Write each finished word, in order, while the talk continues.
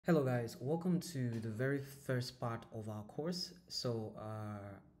Hello guys, welcome to the very first part of our course.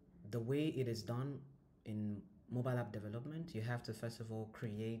 The way it is done in mobile app development, you have to first of all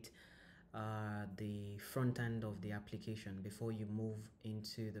create the front end of the application before you move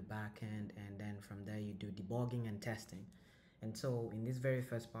into the back end, and then from there you do debugging and testing. And so in this very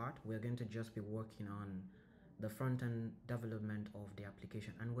first part, we're going to just be working on the front end development of the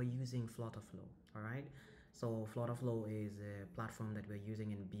application, and we're using FlutterFlow. All right, so FlutterFlow is a platform that we're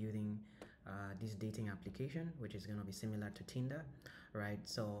using in building this dating application, which is going to be similar to Tinder, right?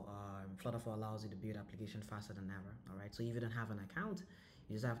 FlutterFlow allows you to build application faster than ever. All right, so if you don't have an account,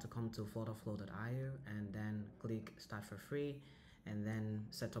 you just have to come to flutterflow.io and then click start for free, and then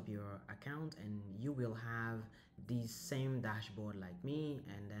set up your account, and you will have the same dashboard like me,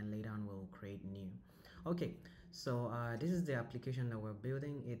 and then later on we'll create new. Okay, this is the application that we're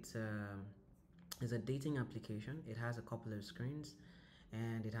building. It's a dating application. It has a couple of screens,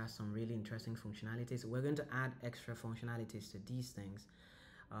 and it has some really interesting functionalities. We're going to add extra functionalities to these things.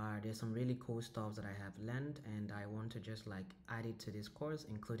 There's some really cool stuff that I have learned, and I want to just like add it to this course,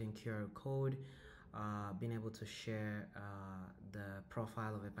 including QR code, being able to share the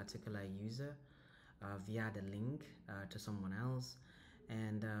profile of a particular user via the link to someone else,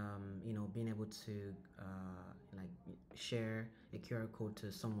 and being able to like share a QR code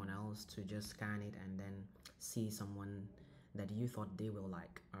to someone else to just scan it and then see someone that you thought they will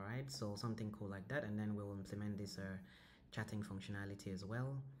like. All right, so something cool like that, and then we'll implement this chatting functionality as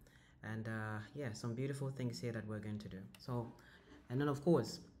well. And yeah, some beautiful things here that we're going to do. And then of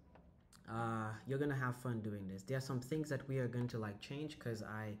course, you're gonna have fun doing this. There are some things that we are going to like change, because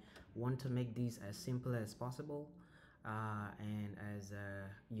I want to make these as simple as possible and as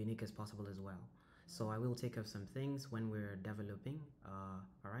unique as possible as well. So I will take up some things when we're developing.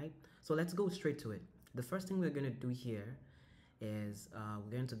 All right, so let's go straight to it. The first thing we're going to do here is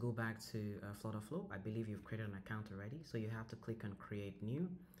we're going to go back to FlutterFlow. I believe you've created an account already, so you have to click on create new.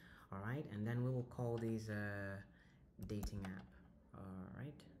 All right, and then we will call this dating app. All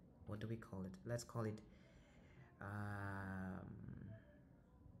right, what do we call it? Let's call it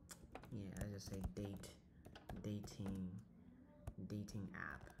yeah, let's just say dating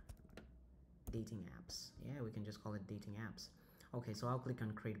app, dating apps. Yeah, we can just call it dating apps. Okay, so I'll click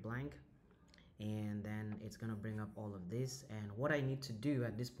on create blank, and then it's gonna bring up all of this. And what I need to do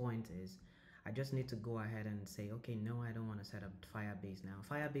at this point is I just need to go ahead and say, okay, no, I don't want to set up Firebase now.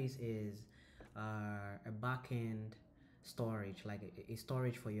 Firebase is a backend storage, like a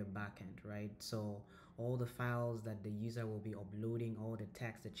storage for your backend, right? So all the files that the user will be uploading, all the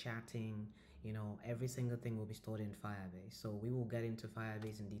text, the chatting, every single thing will be stored in Firebase. So we will get into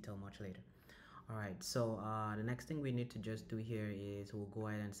Firebase in detail much later. All right, so the next thing we need to just do here is we'll go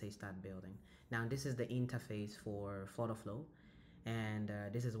ahead and say start building. Now this is the interface for FlutterFlow, and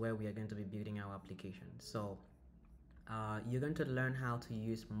this is where we are going to be building our application. So you're going to learn how to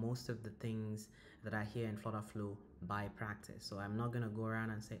use most of the things that are here in FlutterFlow by practice. So I'm not going to go around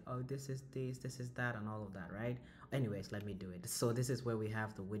and say, oh, this is that, and all of that, right? Anyways, let me do it. So this is where we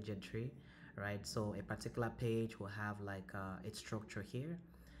have the widget tree, right? So a particular page will have like its structure here,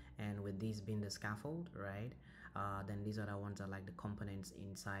 and with these being the scaffold, right? Then these other ones are like the components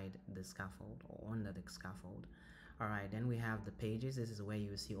inside the scaffold or under the scaffold. All right, then we have the pages. This is where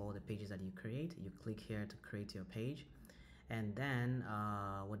you see all the pages that you create. You click here to create your page. And then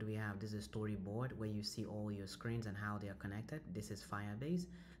what do we have? This is a storyboard where you see all your screens and how they are connected. This is Firebase.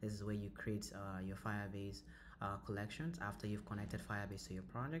 This is where you create your Firebase collections after you've connected Firebase to your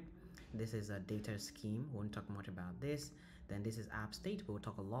project. This is a data scheme. We won't talk much about this. Then this is app state. We'll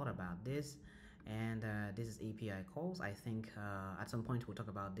talk a lot about this. And this is API calls. I think at some point we'll talk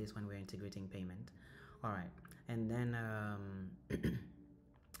about this when we're integrating payment. All right, and then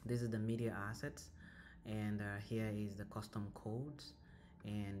this is the media assets, and here is the custom codes,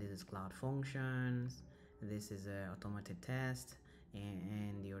 and this is cloud functions. This is automated test,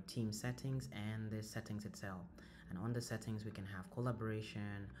 and your team settings, and the settings itself. And on the settings we can have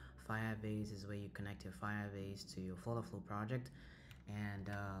collaboration. Firebase is where you connect your Firebase to your FlutterFlow project, and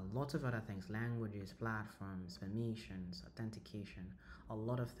lots of other things, languages, platforms, permissions, authentication, a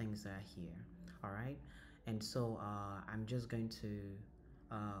lot of things are here. All right, and so I'm just going to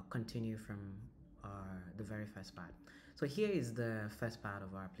continue from the very first part. So here is the first part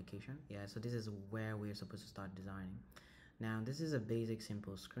of our application. Yeah, so this is where we're supposed to start designing. Now this is a basic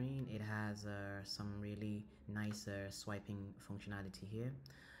simple screen. It has some really nice swiping functionality here.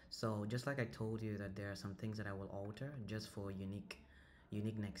 So just like I told you that there are some things that I will alter just for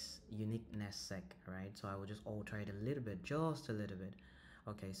uniqueness sake, right? So I will just alter it a little bit, just a little bit.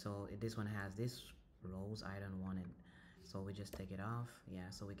 Okay, so this one has this rows. I don't want it So we just take it off. Yeah,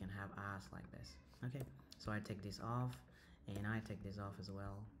 so we can have ours like this. Okay, so I take this off and I take this off as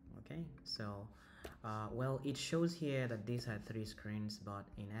well. Okay, so well, it shows here that these are 3 screens, but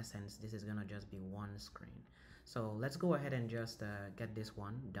in essence this is gonna just be 1 screen. So let's go ahead and just get this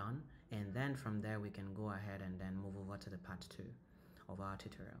one done, and then from there we can go ahead and then move over to the part 2 of our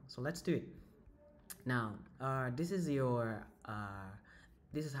tutorial. So let's do it. Now this is your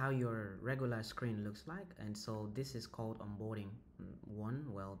this is how your regular screen looks like, and so this is called onboarding 1,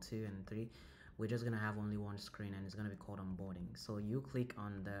 well 2 and 3. We're just gonna have only 1 screen and it's gonna be called onboarding. So you click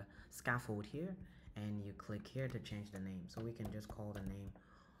on the scaffold here and you click here to change the name. So we can just call the name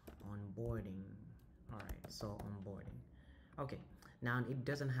onboarding. All right, so onboarding. Okay, now it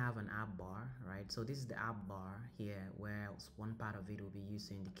doesn't have an app bar, right? So this is the app bar here, where one part of it will be used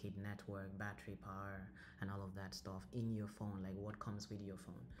to indicate network, battery power, and all of that stuff in your phone, like what comes with your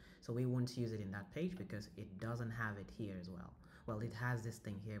phone. So we won't use it in that page because it doesn't have it here as well. Well, it has this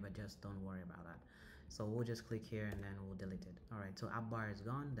thing here, but just don't worry about that. So we'll just click here and then we'll delete it. All right, so app bar is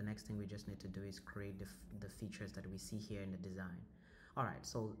gone. The next thing we just need to do is create the features that we see here in the design. All right,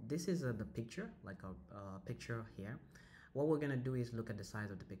 so this is the picture, like a picture here. What we're gonna do is look at the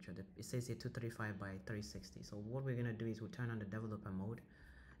size of the picture. It says here 235 by 360. So what we're gonna do is we'll turn on the developer mode.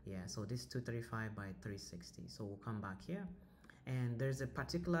 Yeah, so this is 235 by 360. So we'll come back here, and there's a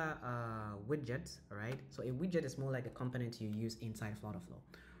particular widget, right? So a widget is more like a component you use inside FlutterFlow,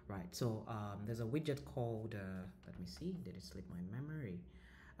 right? So there's a widget called let me see, did it slip my memory?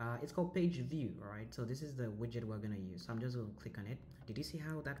 It's called page view. All right, so this is the widget we're gonna use. So I'm just gonna click on it. Did you see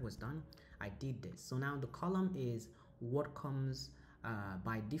how that was done? I did this. So now the column is what comes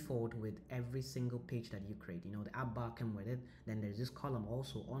by default with every single page that you create. You know, the app bar came with it. Then there's this column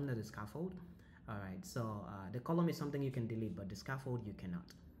also under the scaffold. All right, so the column is something you can delete, but the scaffold you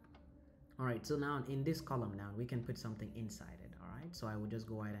cannot. All right, so now in this column now we can put something inside it. All right, so I will just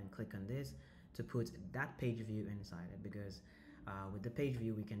go ahead and click on this to put that page view inside it, because with the page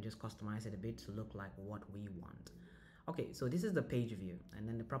view we can just customize it a bit to look like what we want. Okay, so this is the page view, and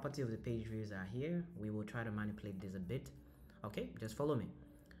then the property of the page views are here. We will try to manipulate this a bit. Okay, just follow me.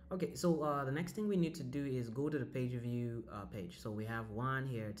 Okay, so the next thing we need to do is go to the page view page. So we have 1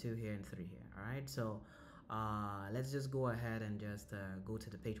 here, 2 here, and 3 here. All right, so let's just go ahead and just go to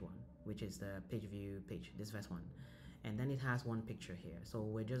the page 1, which is the page view page, this first one, and then it has 1 picture here. So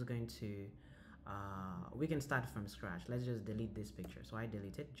we're just going to we can start from scratch. Let's just delete this picture. So I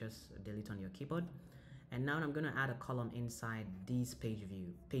delete it, just delete on your keyboard. And now I'm going to add a column inside this page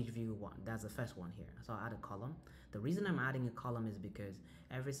view 1. That's the first one here. So I'll add a column. The reason I'm adding a column is because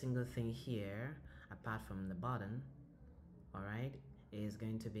every single thing here, apart from the button, all right, is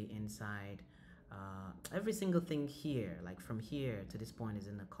going to be inside. Every single thing here, like from here to this point, is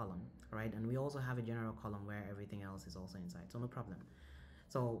in the column, right? And we also have a general column where everything else is also inside, so no problem.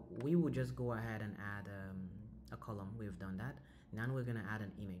 So we will just go ahead and add a column. We've done that. Now we're going to add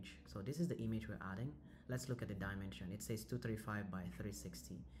an image. So this is the image we're adding. Let's look at the dimension. It says 235 by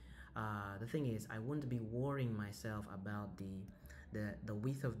 360. The thing is, I won't be worrying myself about the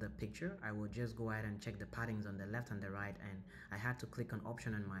width of the picture. I will just go ahead and check the paddings on the left and the right, and I had to click on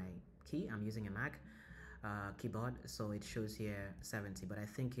option on my key. I'm using a Mac keyboard, so it shows here 70, but I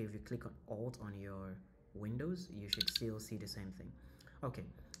think if you click on Alt on your Windows, you should still see the same thing. Okay,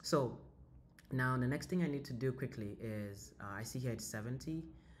 so now the next thing I need to do quickly is I see here it's 70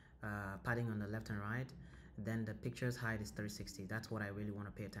 padding on the left and right. Then the picture's height is 360. That's what I really want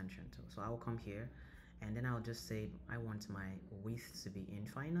to pay attention to. So I'll come here and then I'll just say I want my width to be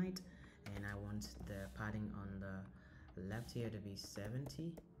infinite, and I want the padding on the left here to be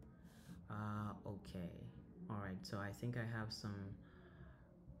 70. Okay, all right, so I think I have some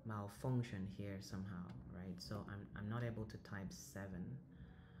malfunction here somehow, right? So I'm not able to type 7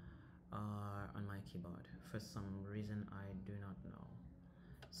 on my keyboard for some reason I do not know.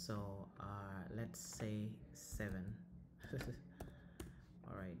 So let's say 7.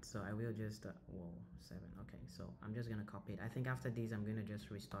 All right, so I will just whoa, 7. Okay, so I'm just gonna copy it. I think after these I'm gonna just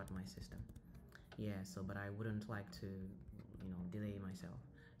restart my system. Yeah, so but I wouldn't like to, you know, delay myself,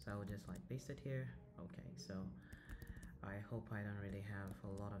 so I will just like paste it here. Okay, so I hope I don't really have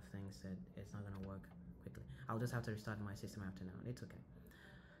a lot of things that it's not gonna work quickly. I'll just have to restart my system after now. It's okay.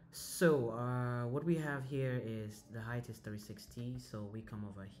 So what we have here is the height is 360. So we come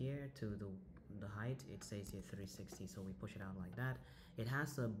over here to the height. It says here 360. So we push it out like that. It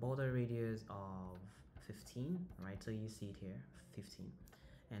has a border radius of 15, right? So you see it here, 15.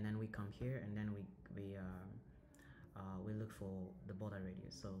 And then we come here and then we look for the border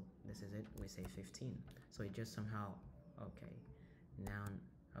radius. So this is it. We say 15. So it just somehow, okay, now,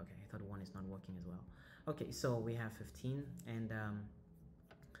 okay, I thought 1 is not working as well. Okay, so we have 15, and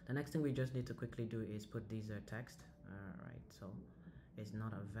the next thing we just need to quickly do is put these text. Right, so it's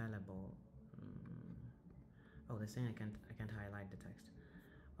not available. Oh, they're saying I can't highlight the text.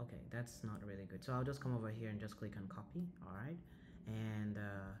 Okay, that's not really good. So I'll just come over here and just click on copy. All right, and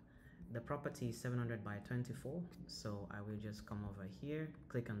the property is 700 by 24. So I will just come over here,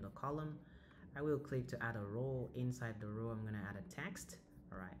 click on the column. I will click to add a row. Inside the row, I'm gonna add a text.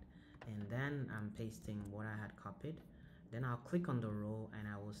 All right, and then I'm pasting what I had copied. Then I'll click on the row and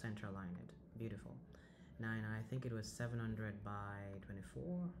I will center align it. Beautiful. Now I think it was 700 by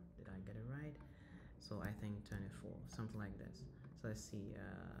 24. Did I get it right? So I think 24, something like this. So let's see,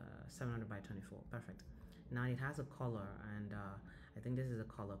 700 by 24. Perfect. Now it has a color, and I think this is a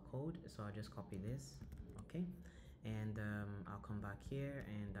color code. So I'll just copy this. Okay, and I'll come back here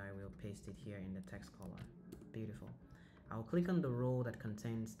and I will paste it here in the text color. Beautiful. I'll click on the row that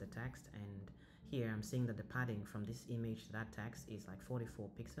contains the text, and here I'm seeing that the padding from this image to that text is like 44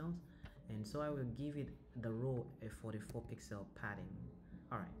 pixels, and so I will give it the row a 44 pixel padding.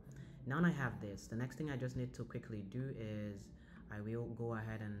 All right, now I have this. The next thing I just need to quickly do is I will go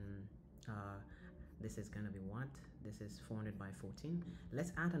ahead and this is gonna be what? This is 400 by 14.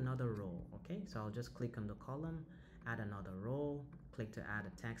 Let's add another row. Okay, so I'll just click on the column, add another row, click to add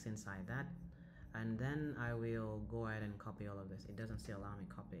a text inside that, and then I will go ahead and copy all of this. It doesn't still allow me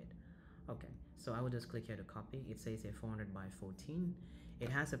to copy it. Okay, so I will just click here to copy. It says here 400 by 14. It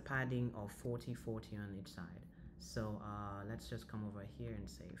has a padding of 40 40 on each side. So let's just come over here and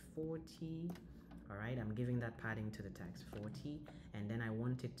say 40. All right, I'm giving that padding to the text 40, and then I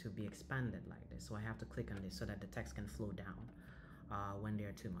want it to be expanded like this. So I have to click on this so that the text can flow down when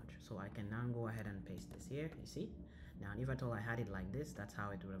they're too much. So I can now go ahead and paste this here. You see? Now if at all I had it like this, that's how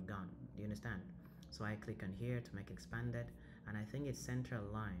it would have gone. Do you understand? So I click on here to make it expanded, and I think it's center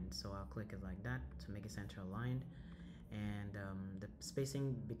aligned. So I'll click it like that to make it center aligned, and the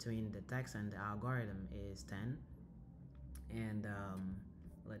spacing between the text and the algorithm is 10. And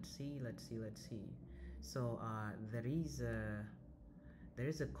let's see. So there is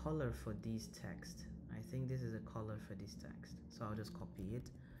a color for these text. I think this is a color for this text, so I'll just copy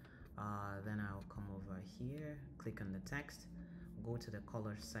it. Then I'll come over here, click on the text, go to the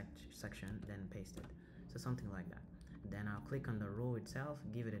color section, then paste it. So something like that. Then I'll click on the row itself,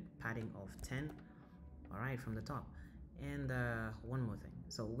 give it a padding of 10. All right, from the top. And one more thing.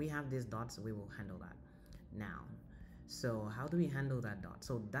 So we have these dots, we will handle that now. So how do we handle that dot?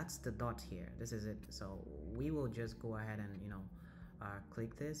 So that's the dot here. This is it. So we will just go ahead and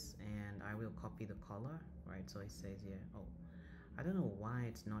click this, and I will copy the color. Right, so it says here, oh, I don't know why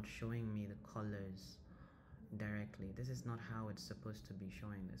it's not showing me the colors directly. This is not how it's supposed to be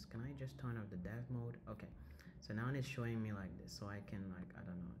showing this. Can I just turn off the dev mode? Okay, so now it's showing me like this, so I can, like, I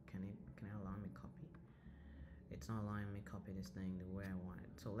don't know, can it allow me copy? It's not allowing me copy this thing the way I want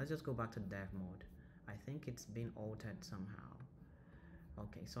it. So let's just go back to dev mode. I think it's been altered somehow.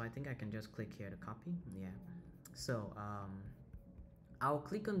 Okay, so I think I can just click here to copy. Yeah, so I'll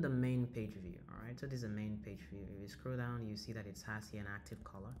click on the main page view. All right, so this is a main page view. If you scroll down, you see that it has here an active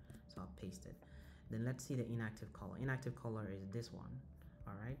color, so I'll paste it. Then let's see the inactive color. Inactive color is this one.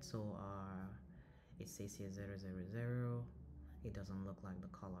 All right, so it says here 000. It doesn't look like the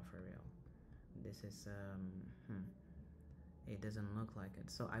color for real. This is it doesn't look like it,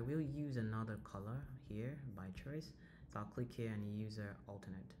 so I will use another color here by choice. So I'll click here and use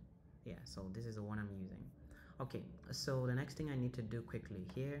alternate. Yeah, so this is the one I'm using. Okay, so the next thing I need to do quickly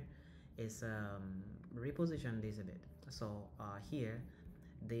here is reposition this a bit. So here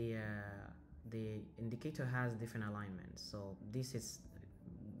the indicator has different alignments. So this is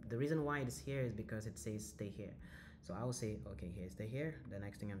the reason why it is here is because it says stay here. So I will say, okay, here, stay here. The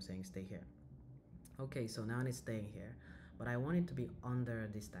next thing I'm saying, stay here. Okay, so now it's staying here, but I want it to be under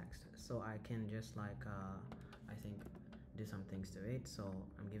this text, so I can just like I think do some things to it. So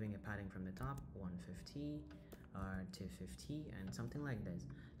I'm giving a padding from the top, 150 or 250 and something like this.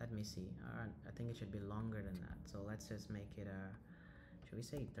 Let me see. I think it should be longer than that, so let's just make it should we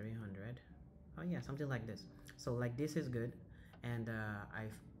say 300? Oh yeah, something like this. So like this is good. And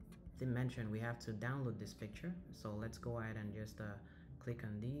I've mentioned we have to download this picture, so let's go ahead and just click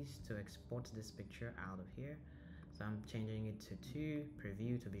on these to export this picture out of here. So I'm changing it to 2,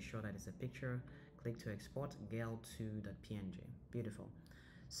 preview to be sure that it's a picture. Click to export gal2.png. Beautiful.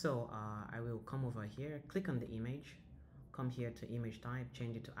 So I will come over here, click on the image, come here to image type,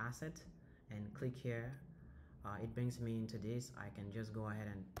 change it to asset, and click here. It brings me into this. I can just go ahead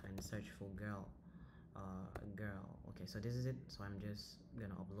and search for girl. Okay, so this is it. So I'm just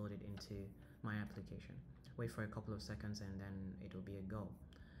gonna upload it into my application. Wait for a couple of seconds and then it will be a go.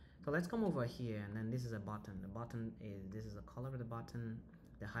 So let's come over here, and then this is a button. The button is, this is the color of the button.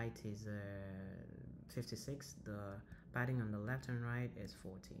 The height is 56. The padding on the left and right is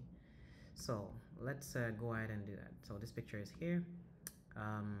 40. So let's go ahead and do that. So this picture is here.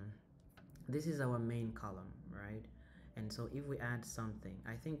 This is our main column, right? And so if we add something,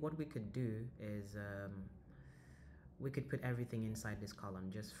 I think what we could do is we could put everything inside this column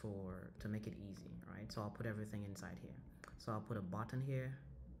just to make it easy, right? So I'll put everything inside here. So I'll put a button here.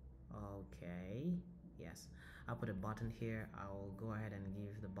 Okay, yes, I'll put a button here. I'll go ahead and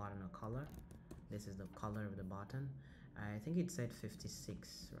give the button a color. This is the color of the button. I think it said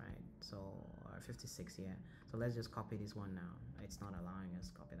 56, right? So 56, yeah. So let's just copy this one now. It's not allowing us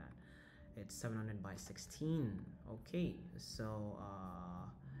to copy that. It's 700 by 16. Okay, so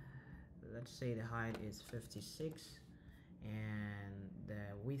let's say the height is 56 and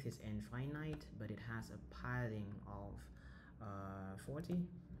the width is infinite, but it has a padding of 40,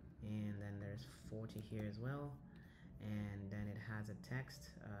 and then there's 40 here as well, and then it has a text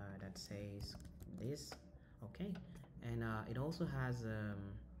that says this. Okay, and it also has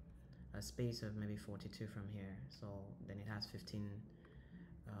a space of maybe 42 from here, so then it has 15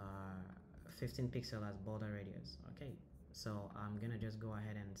 pixel as border radius. Okay, so I'm gonna just go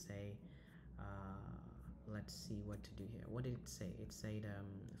ahead and say let's see what to do here. What did it say? It said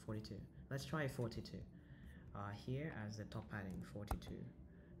 42. Let's try 42 here as the top padding. 42,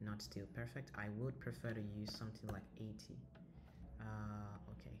 not still perfect. I would prefer to use something like 80.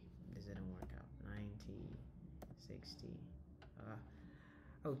 Okay, this didn't work out. 90, 60.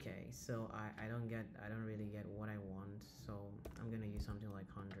 Okay, so I don't really get what I want, so I'm gonna use something like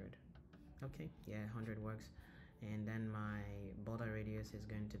 100. Okay, yeah, 100 works. And then my border radius is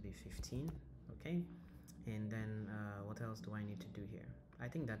going to be 15. Okay, and then what else do I need to do here? I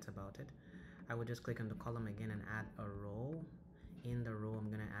think that's about it. I would just click on the column again and add a row. In the row, I'm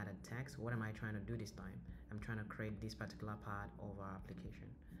gonna add a text. What am I trying to do this time? I'm trying to create this particular part of our application.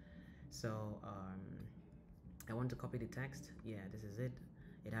 So I want to copy the text. Yeah, this is it.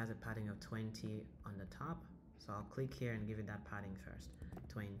 It has a padding of 20 on the top, so I'll click here and give it that padding first.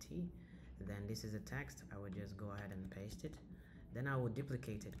 20. Then this is the text. I would just go ahead and paste it. Then I will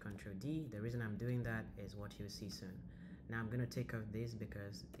duplicate it, Ctrl D. The reason I'm doing that is what you'll see soon. Now I'm gonna take off this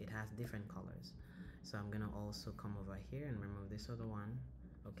because it has different colors. So I'm gonna also come over here and remove this other one.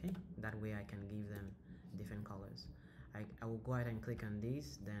 Okay, that way I can give them different colors. I will go ahead and click on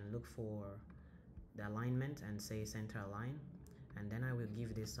these, then look for the alignment and say center align, and then I will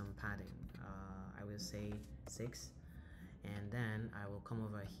give this some padding. I will say 6, and then I will come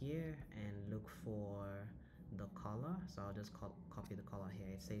over here and look for the color. So I'll just copy the color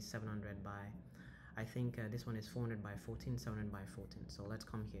here. It says 700 by, I think this one is 400 by 14, 700 by 14. So let's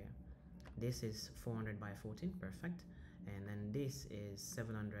come here. This is 400 by 14, perfect. And then this is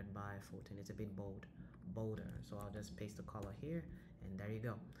 700 by 14. It's a bit bolder. So I'll just paste the color here, and there you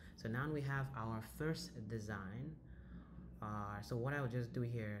go. So now we have our first design. So what I'll just do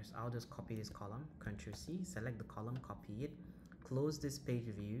here is I'll just copy this column, Ctrl C, select the column, copy it, close this page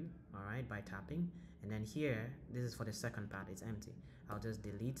view, all right, by tapping, and then here, this is for the second part, it's empty. I'll just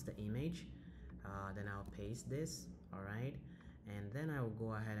delete the image, then I'll paste this, all right, and then I will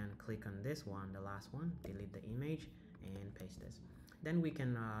go ahead and click on this one, the last one, delete the image, and paste this. Then we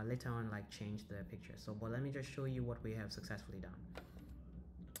can later on like change the picture. So, but let me just show you what we have successfully done.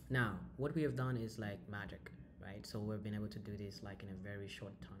 Now, what we have done is like magic, right? So we've been able to do this like in a very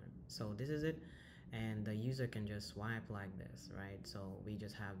short time. So this is it, and the user can just swipe like this, right? So we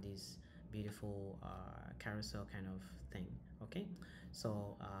just have this beautiful carousel kind of thing. Okay,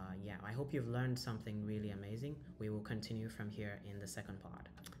 so yeah, I hope you've learned something really amazing. We will continue from here in the second part.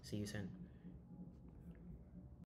 See you soon.